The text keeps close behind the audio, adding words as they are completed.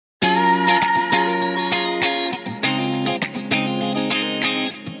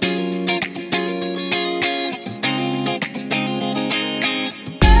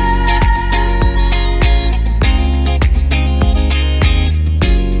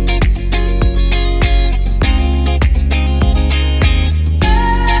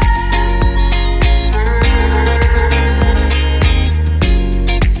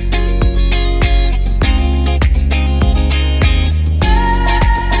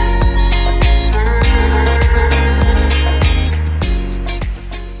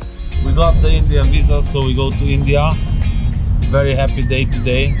visa, so we go to India. Very happy day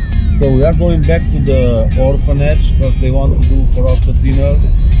today. So we are going back to the orphanage because they want to do for us a dinner.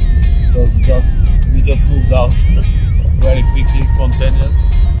 Because we just moved out very quickly, spontaneous.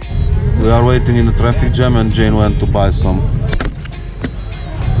 We are waiting in the traffic jam and Jane went to buy some.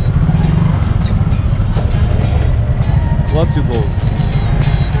 What you bought?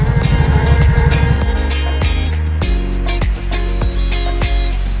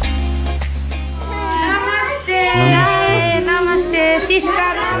 Namaste, sister.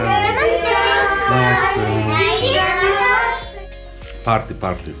 Namaste.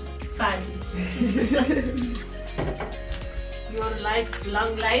 Party. Your life,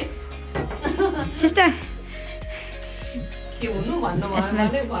 long life. Sister.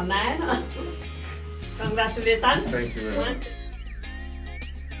 Congratulations. Thank you very much.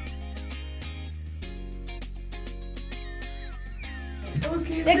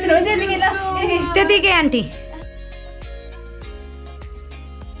 त्यतिकै aunty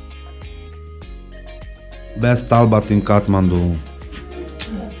Best talbat in Kathmandu,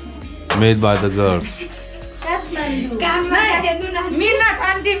 made by the girls. Me not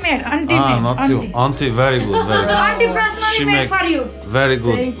auntie made, auntie made. Not you. Auntie, very good, very good. Auntie personally made for you. Very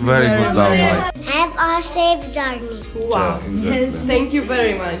good, very good talbat. Have a safe journey. Wow. Exactly. Thank you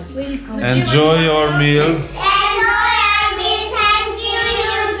very much. Enjoy your meal. Thank you,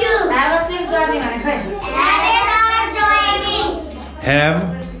 you too. Have a safe journey,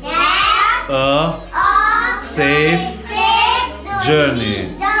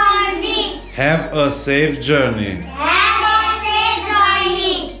 Have a safe journey. Have a safe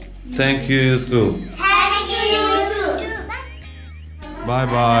journey. Thank you, you too. Bye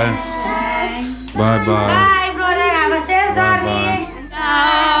bye. Bye bye. Bye, brother. Have a safe journey.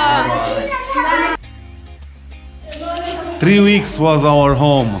 Bye. 3 weeks was our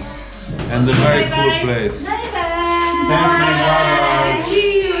home and a very cool place. Thank you. Bye.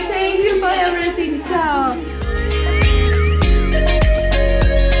 Thank you for everything. Ciao.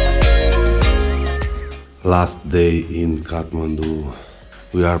 Last day in Kathmandu.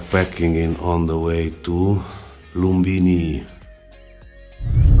 We are packing in on the way to Lumbini.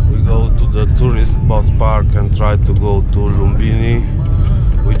 We go to the tourist bus park and try to go to Lumbini,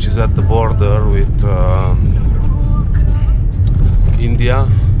 which is at the border with India.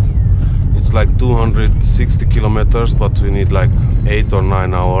 It's like 260 kilometers, but we need like 8 or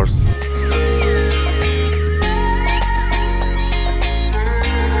 9 hours.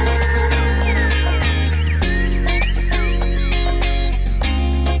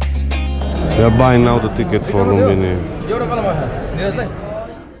 We are buying now the ticket for Lumbini.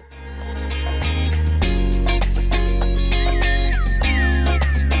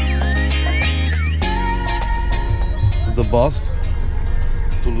 The bus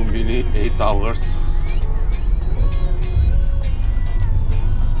to Lumbini, 8 hours.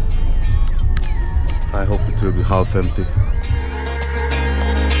 I hope it will be half empty.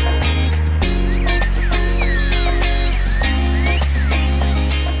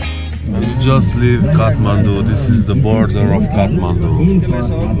 We just leave Kathmandu. This is the border of Kathmandu.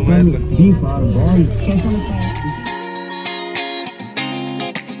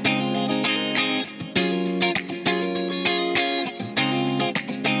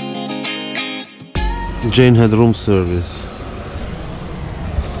 Jane had room service.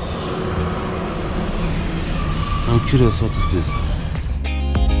 I'm curious, what is this?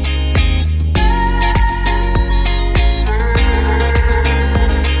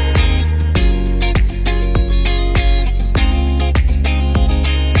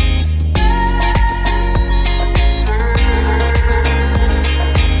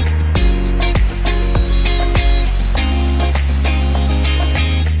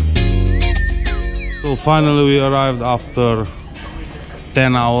 So finally we arrived after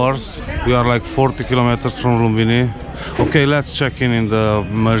 10 hours. We are like 40 kilometers from Lumbini. Okay, let's check in the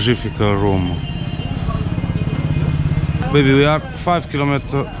Magnifical room. Baby, we are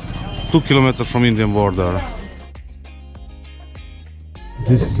 2 kilometers from Indian border.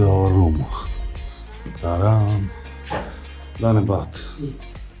 This is our room. Ta-da! Done about.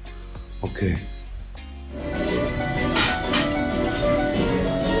 Okay.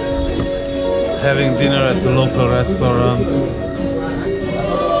 Having dinner at the local restaurant.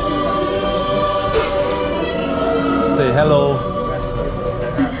 Say hello.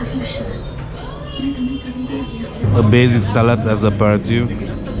 A basic salad as aperitif.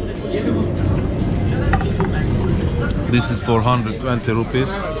 This is for 120 rupees.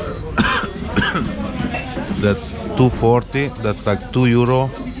 That's 240. That's like €2.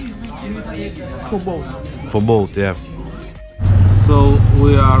 For both. For both, yeah. So So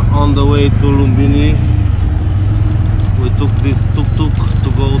we are on the way to Lumbini. We took this tuk-tuk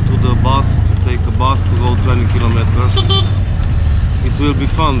to go to the bus, to take a bus to go 20 kilometers. It will be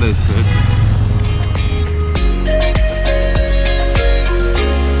fun, they said.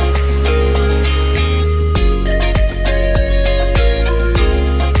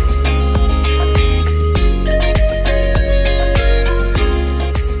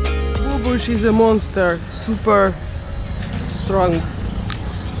 She's a monster, super strong.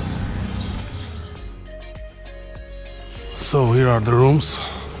 So here are the rooms.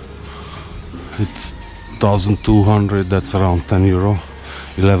 It's 1,200, that's around 10 euro,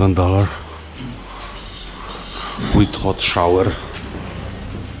 $11 with hot shower.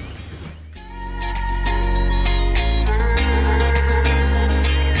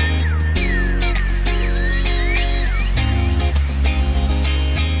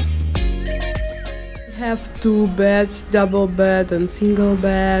 I have 2 beds, double bed and single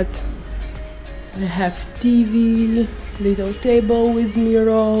bed. I have TV, little table with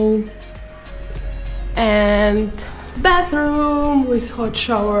mirror, and bathroom with hot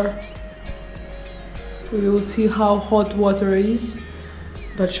shower. We will see how hot water is,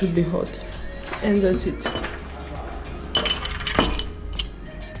 but should be hot. And that's it.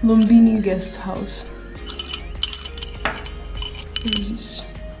 Lumbini guest house. What is this?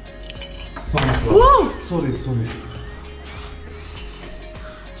 Whoa! Sorry.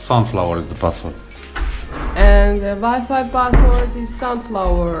 Sunflower is the password. And the Wi-Fi password is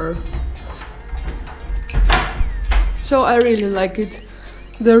sunflower. So I really like it.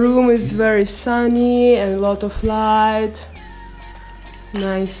 The room is very sunny and a lot of light.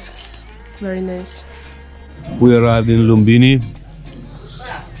 Nice, very nice. We arrived in Lumbini.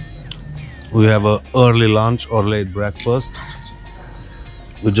 We have an early lunch or late breakfast.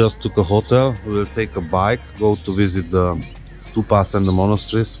 We just took a hotel. We will take a bike, go to visit the stupas and the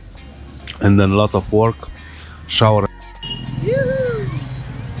monasteries, and then a lot of work, shower.